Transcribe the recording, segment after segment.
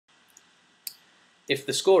If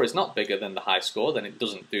the score is not bigger than the high score, then it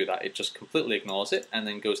doesn't do that. It just completely ignores it and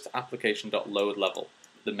then goes to application.loadLevel,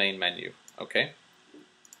 the main menu. Okay?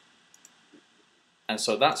 And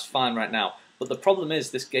so that's fine right now. But the problem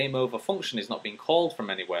is this game over function is not being called from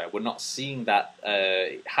anywhere. We're not seeing that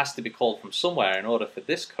it has to be called from somewhere in order for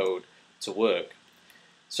this code to work.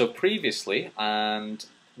 So previously, and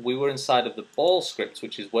we were inside of the ball script,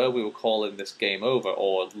 which is where we were calling this game over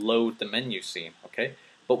or load the menu scene, okay?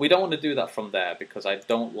 But we don't want to do that from there because I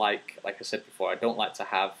don't like I said before, I don't like to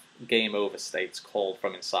have game over states called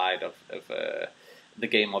from inside of the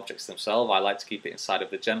game objects themselves. I like to keep it inside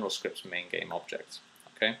of the general script's main game object,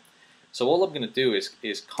 okay? So all I'm going to do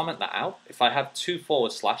is comment that out. If I have 2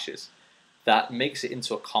 forward slashes, that makes it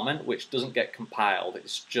into a comment which doesn't get compiled.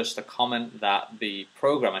 It's just a comment that the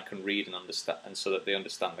programmer can read and understand, and so that they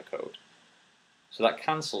understand the code. So that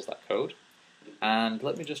cancels that code. And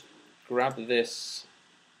let me just grab this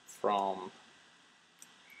from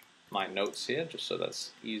my notes here, just so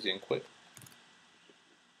that's easy and quick.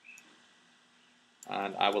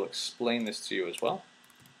 And I will explain this to you as well.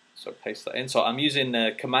 So paste that in. So I'm using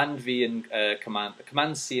Command V and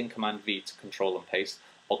Command C and Command V to control and paste,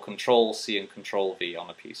 or Control C and Control V on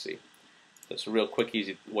a PC. So it's a real quick,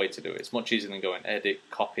 easy way to do it. It's much easier than going edit,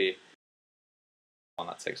 copy, and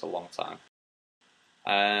that takes a long time.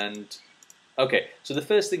 And okay, so the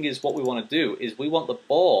first thing is what we want to do is we want the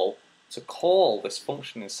ball to call this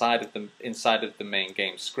function inside of the main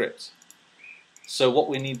game script. So what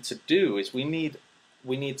we need to do is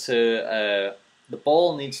the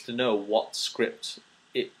ball needs to know what script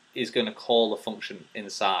it is going to call the function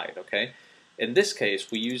inside, okay? In this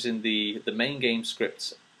case, we're using the main game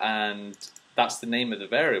script, and that's the name of the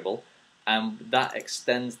variable, and that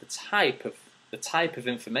extends the type of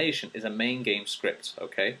information is a main game script,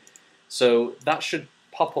 okay? So that should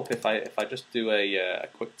pop up if I just do a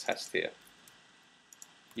quick test here.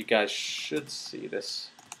 You guys should see this.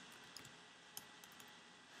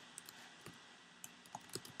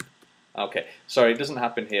 Okay, sorry, it doesn't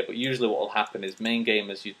happen here, but usually what will happen is main game,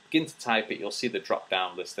 as you begin to type it, you'll see the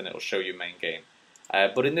drop-down list and it will show you main game.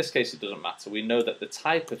 But in this case, it doesn't matter. We know that the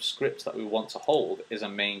type of script that we want to hold is a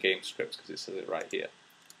main game script because it says it right here.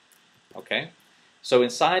 Okay, so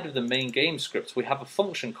inside of the main game script, we have a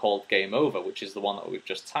function called game over, which is the one that we've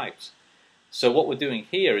just typed. So what we're doing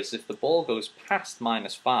here is if the ball goes past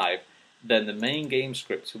 -5, then the main game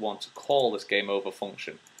script we want to call this game over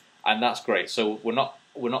function, and that's great. So we're not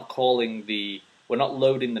loading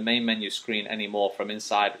the main menu screen anymore from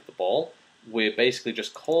inside of the ball. We're basically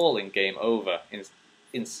just calling game over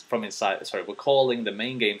from inside. Sorry, we're calling the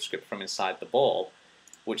main game script from inside the ball,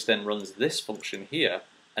 which then runs this function here,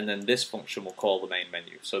 and then this function will call the main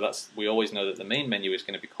menu. So we always know that the main menu is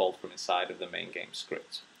going to be called from inside of the main game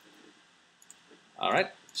script. All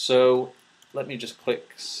right. So let me just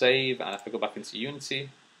click save, and if I go back into Unity,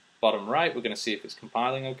 bottom right, we're going to see if it's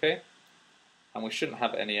compiling okay. And we shouldn't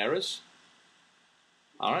have any errors.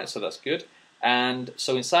 Alright, so that's good. And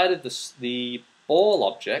so inside of the ball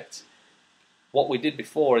object, what we did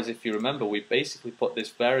before is, if you remember, we basically put this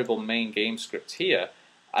variable main game script here,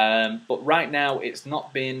 but right now it's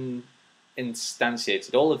not been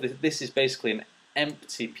instantiated. All of this is basically an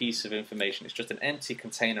empty piece of information. It's just an empty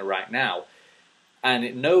container right now. And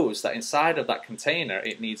it knows that inside of that container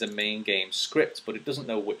it needs a main game script, but it doesn't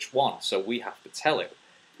know which one, so we have to tell it.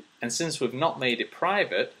 And since we've not made it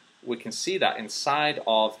private, we can see that inside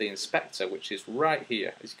of the inspector, which is right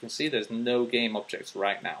here. As you can see, there's no game objects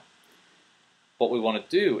right now. What we want to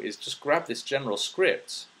do is just grab this general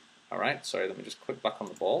script. Alright, sorry, let me just click back on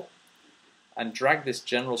the ball, and drag this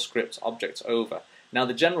general script object over. Now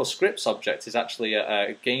the general scripts object is actually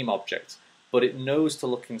a game object, but it knows to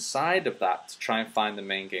look inside of that to try and find the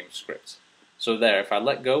main game script. So there, if I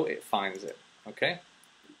let go, it finds it. Okay?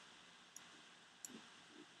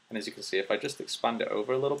 And as you can see, if I just expand it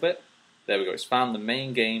over a little bit, there we go. It's found the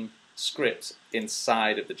main game script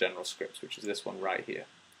inside of the general scripts, which is this one right here.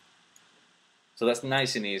 So that's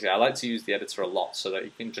nice and easy. I like to use the editor a lot so that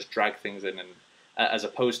you can just drag things in, and as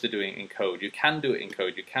opposed to doing it in code. You can do it in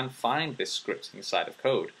code. You can find this script inside of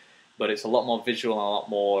code, but it's a lot more visual and a lot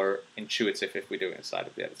more intuitive if we do it inside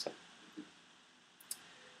of the editor.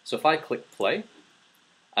 So if I click play,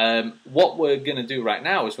 what we're going to do right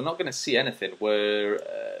now is we're not going to see anything.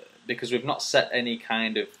 Because we've not set any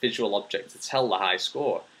kind of visual object to tell the high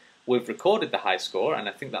score. We've recorded the high score, and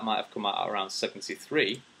I think that might have come out around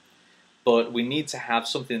 73, but we need to have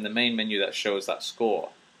something in the main menu that shows that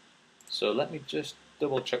score. So let me just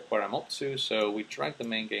double check where I'm up to. So we drag the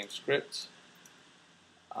main game script.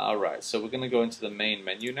 Alright, so we're going to go into the main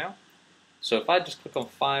menu now. So if I just click on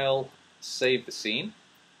File, Save the Scene,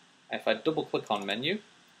 If I double click on menu,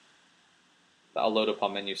 that'll load up our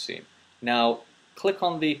menu scene. Now click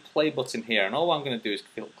on the play button here, and all I'm going to do is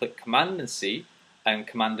click Command and C and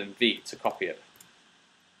Command and V to copy it,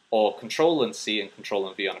 or Control and C and Control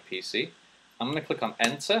and V on a PC. I'm going to click on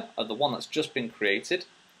Enter at the one that's just been created,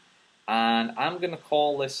 and I'm going to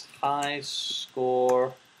call this high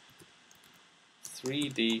score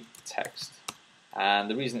 3D text. And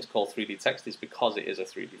the reason it's called 3D text is because it is a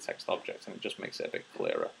 3D text object, and it just makes it a bit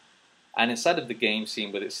clearer. And inside of the game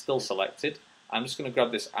scene with it still selected, I'm just going to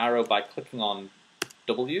grab this arrow by clicking on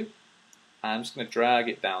W, and I'm just going to drag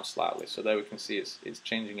it down slightly, so there we can see it's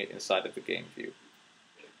changing it inside of the game view.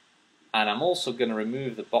 And I'm also going to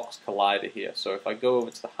remove the box collider here. So if I go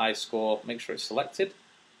over to the high score, make sure it's selected,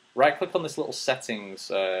 right click on this little settings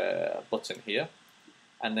button here,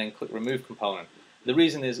 and then click remove component. The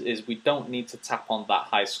reason is we don't need to tap on that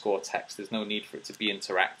high score text. There's no need for it to be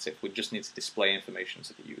interactive. We just need to display information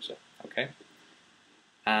to the user. Okay.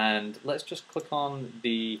 And let's just click on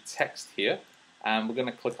the text here, and we're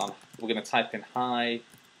going to type in high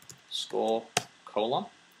score colon,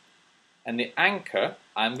 and the anchor,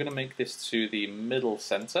 I'm going to make this to the middle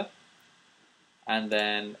center, and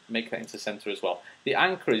then make that into center as well. The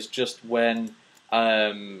anchor is just when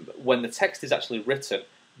the text is actually written,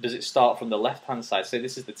 does it start from the left-hand side? Say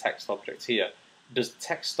this is the text object here. Does the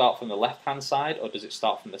text start from the left-hand side, or does it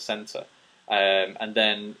start from the center? And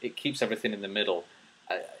then it keeps everything in the middle.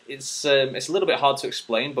 It's a little bit hard to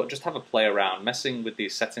explain, but just have a play around. Messing with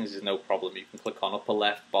these settings is no problem. You can click on upper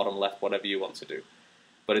left, bottom left, whatever you want to do.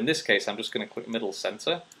 But in this case, I'm just going to click middle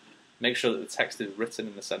center. Make sure that the text is written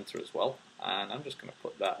in the center as well. And I'm just going to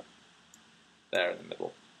put that there in the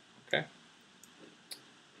middle. Okay.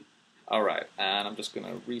 Alright, and I'm just going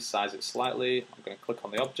to resize it slightly. I'm going to click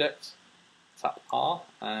on the object, tap R,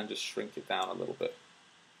 and just shrink it down a little bit.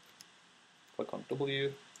 Click on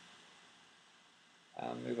W,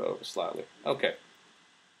 and move it over slightly. Okay,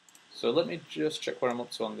 so let me just check where I'm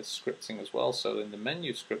up to on this scripting as well. So in the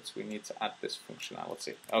menu scripts, we need to add this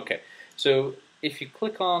functionality. Okay, so if you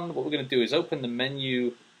click on, what we're going to do is open the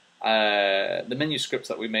menu scripts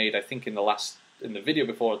that we made, I think in the video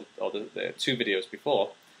before, or the two videos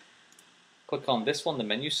before. Click on this one, the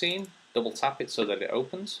menu scene, double tap it so that it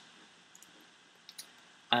opens.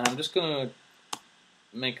 And I'm just going to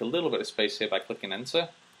make a little bit of space here by clicking enter,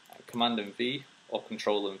 Command and V or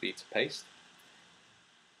Control and V to paste.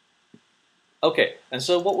 Okay, and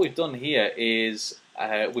so what we've done here is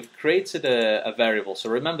we've created a variable. So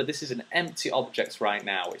remember, this is an empty object right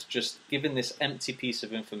now. It's just given this empty piece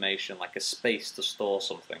of information, like a space to store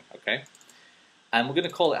something, okay? And we're going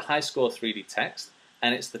to call it high score 3D text.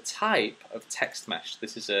 And it's the type of text mesh.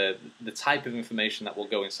 This is the type of information that will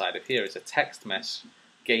go inside of here is a text mesh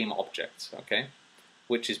game object, okay?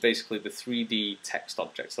 Which is basically the 3D text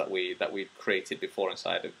objects that we created before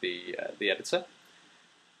inside of the editor.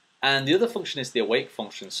 And the other function is the awake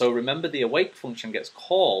function. So remember, the awake function gets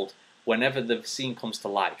called whenever the scene comes to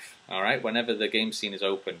life. All right, whenever the game scene is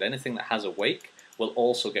opened, anything that has awake will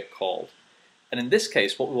also get called. And in this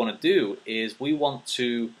case, what we want to do is we want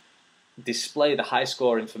to display the high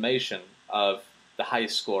score information of the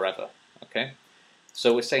highest score ever. Okay,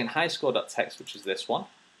 so we're saying high score.text, which is this one.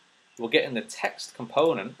 We're getting the text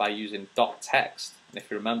component by using .text, and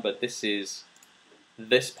if you remember, this is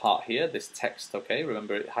this part here, this text. Okay,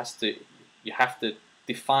 remember you have to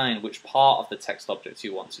define which part of the text object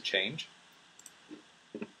you want to change,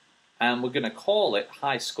 and we're going to call it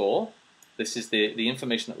high score. This is the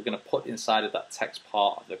information that we're going to put inside of that text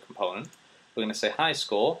part of the component. We're going to say high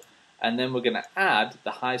score. And then we're going to add the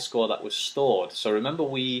high score that was stored. So remember,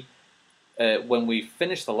 when we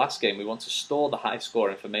finish the last game, we want to store the high score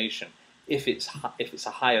information if it's a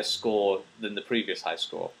higher score than the previous high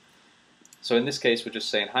score. So in this case, we're just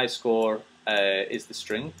saying high score is the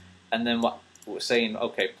string, and then what we're saying,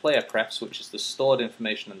 okay, player prefs, which is the stored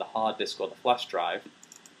information in the hard disk or the flash drive,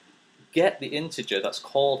 get the integer that's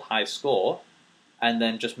called high score, and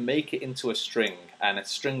then just make it into a string. And a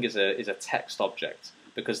string is a text object.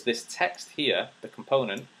 Because this text here, the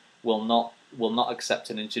component, will not accept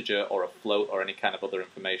an integer or a float or any kind of other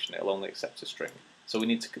information. It'll only accept a string. So we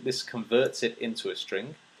need to, this converts it into a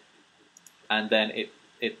string, and then it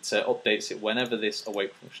updates it whenever this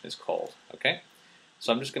awake function is called. Okay.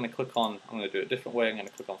 So I'm just going to click on. I'm going to do it a different way. I'm going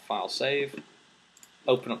to click on File, Save,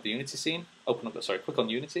 open up the Unity scene. Click on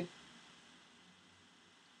Unity.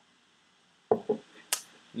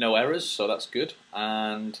 No errors, so that's good.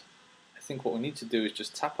 And I think what we need to do is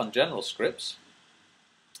just tap on General Scripts,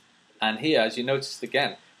 and here, as you noticed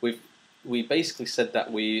again, we basically said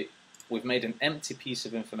that we we've made an empty piece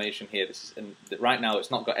of information here. This is, and right now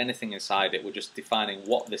it's not got anything inside it. We're just defining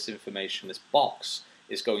what this information, this box,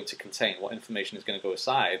 is going to contain. What information is going to go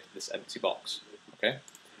inside this empty box. Okay.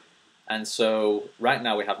 And so right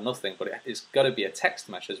now we have nothing, but it's got to be a text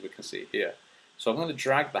mesh, as we can see here. So I'm going to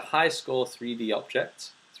drag the high score 3D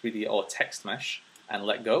object, 3D or text mesh, and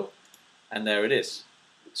let go. And there it is.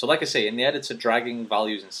 So like I say, in the editor, dragging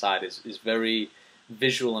values inside is very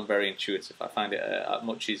visual and very intuitive. I find it a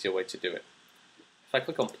much easier way to do it. If I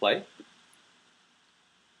click on play,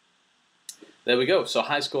 there we go. So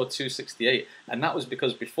high score 268, and that was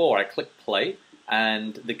because before I clicked play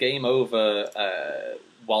and the game over.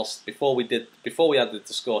 Before we added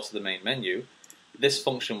the score to the main menu, this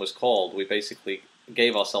function was called. We basically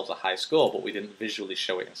gave ourselves a high score, but we didn't visually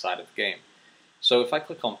show it inside of the game. So if I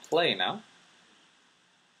click on play now,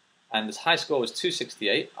 and this high score was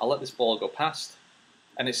 268, I'll let this ball go past,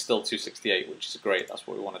 and it's still 268, which is great. That's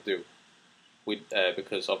what we want to do.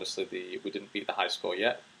 Because obviously we didn't beat the high score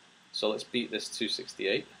yet. So let's beat this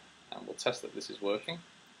 268, and we'll test that this is working.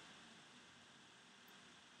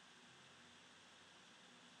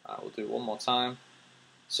 We'll do it one more time.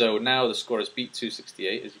 So now the score has beat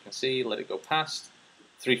 268, as you can see. Let it go past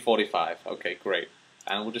 345. Okay, great.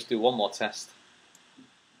 And we'll just do one more test.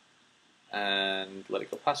 And let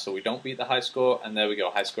it go past, so we don't beat the high score. And there we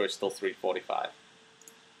go. High score is still 345.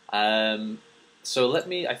 So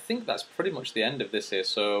I think that's pretty much the end of this here.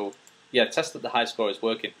 So yeah, test that the high score is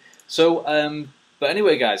working. So, but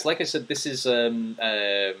anyway, guys, like I said, this is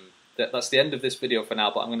that's the end of this video for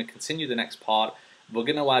now. But I'm going to continue the next part. We're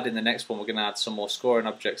going to add in the next one, we're going to add some more scoring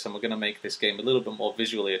objects, and we're going to make this game a little bit more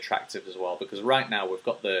visually attractive as well, because right now we've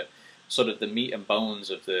got the sort of the meat and bones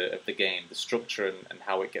of the game, the structure and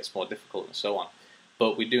how it gets more difficult and so on.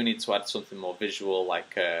 But we do need to add something more visual,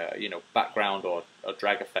 like you know, background or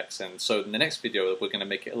drag effects. And so in the next video, we're going to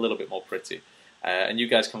make it a little bit more pretty. And you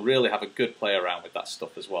guys can really have a good play around with that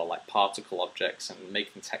stuff as well, like particle objects and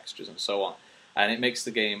making textures and so on. And it makes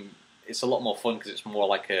the game, it's a lot more fun because it's more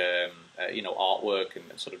like you know, artwork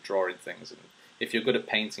and sort of drawing things. And if you're good at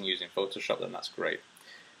painting using Photoshop, then that's great.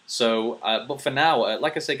 So, but for now,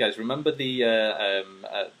 like I say, guys, remember the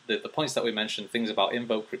points that we mentioned. Things about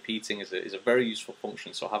invoke repeating is a very useful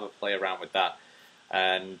function. So have a play around with that,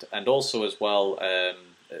 and also as well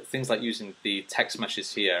things like using the text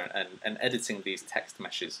meshes here and editing these text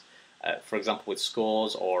meshes. For example, with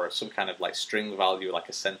scores or some kind of like string value, like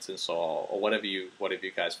a sentence or whatever you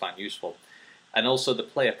guys find useful. And also the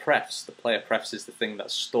player prefs. The player prefs is the thing that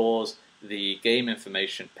stores the game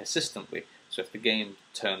information persistently. So if the game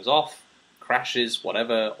turns off, crashes,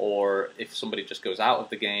 whatever, or if somebody just goes out of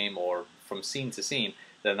the game or from scene to scene,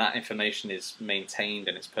 then that information is maintained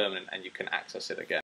and it's permanent and you can access it again.